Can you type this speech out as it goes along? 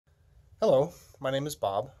Hello, my name is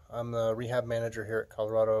Bob. I'm the rehab manager here at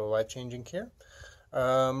Colorado Life Changing Care.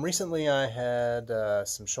 Recently I had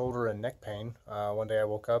some shoulder and neck pain. One day I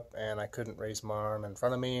woke up and I couldn't raise my arm in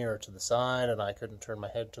front of me or to the side, and I couldn't turn my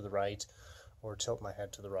head to the right or tilt my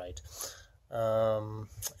head to the right.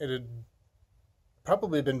 It had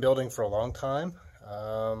probably been building for a long time,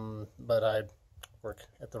 but I work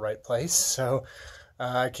at the right place. So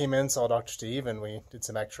I came in, saw Dr. Steve, and we did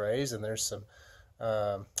some x-rays, and there's some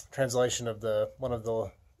translation of one of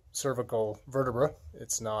the cervical vertebra.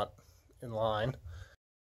 It's not in line.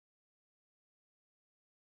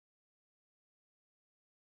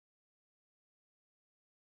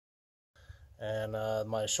 And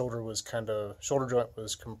my shoulder joint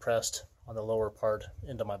was compressed on the lower part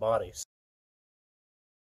into my body.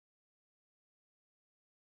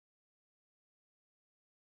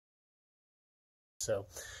 So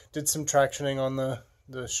did some tractioning on the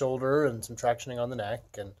shoulder and some tractioning on the neck,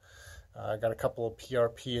 and I got a couple of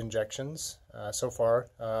PRP injections so far.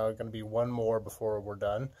 Going to be one more before we're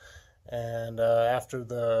done. And after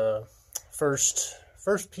the first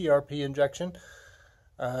PRP injection,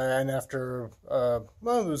 and after it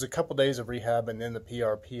was a couple days of rehab and then the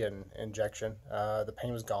PRP injection, the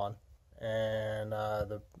pain was gone, and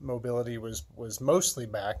the mobility was mostly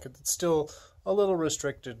back. It's still a little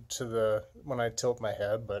restricted to when I tilt my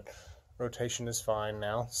head, but rotation is fine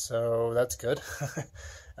now, so that's good.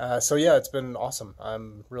 So yeah, it's been awesome.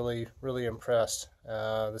 I'm really impressed.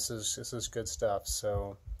 This is good stuff.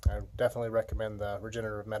 So I definitely recommend the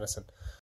regenerative medicine.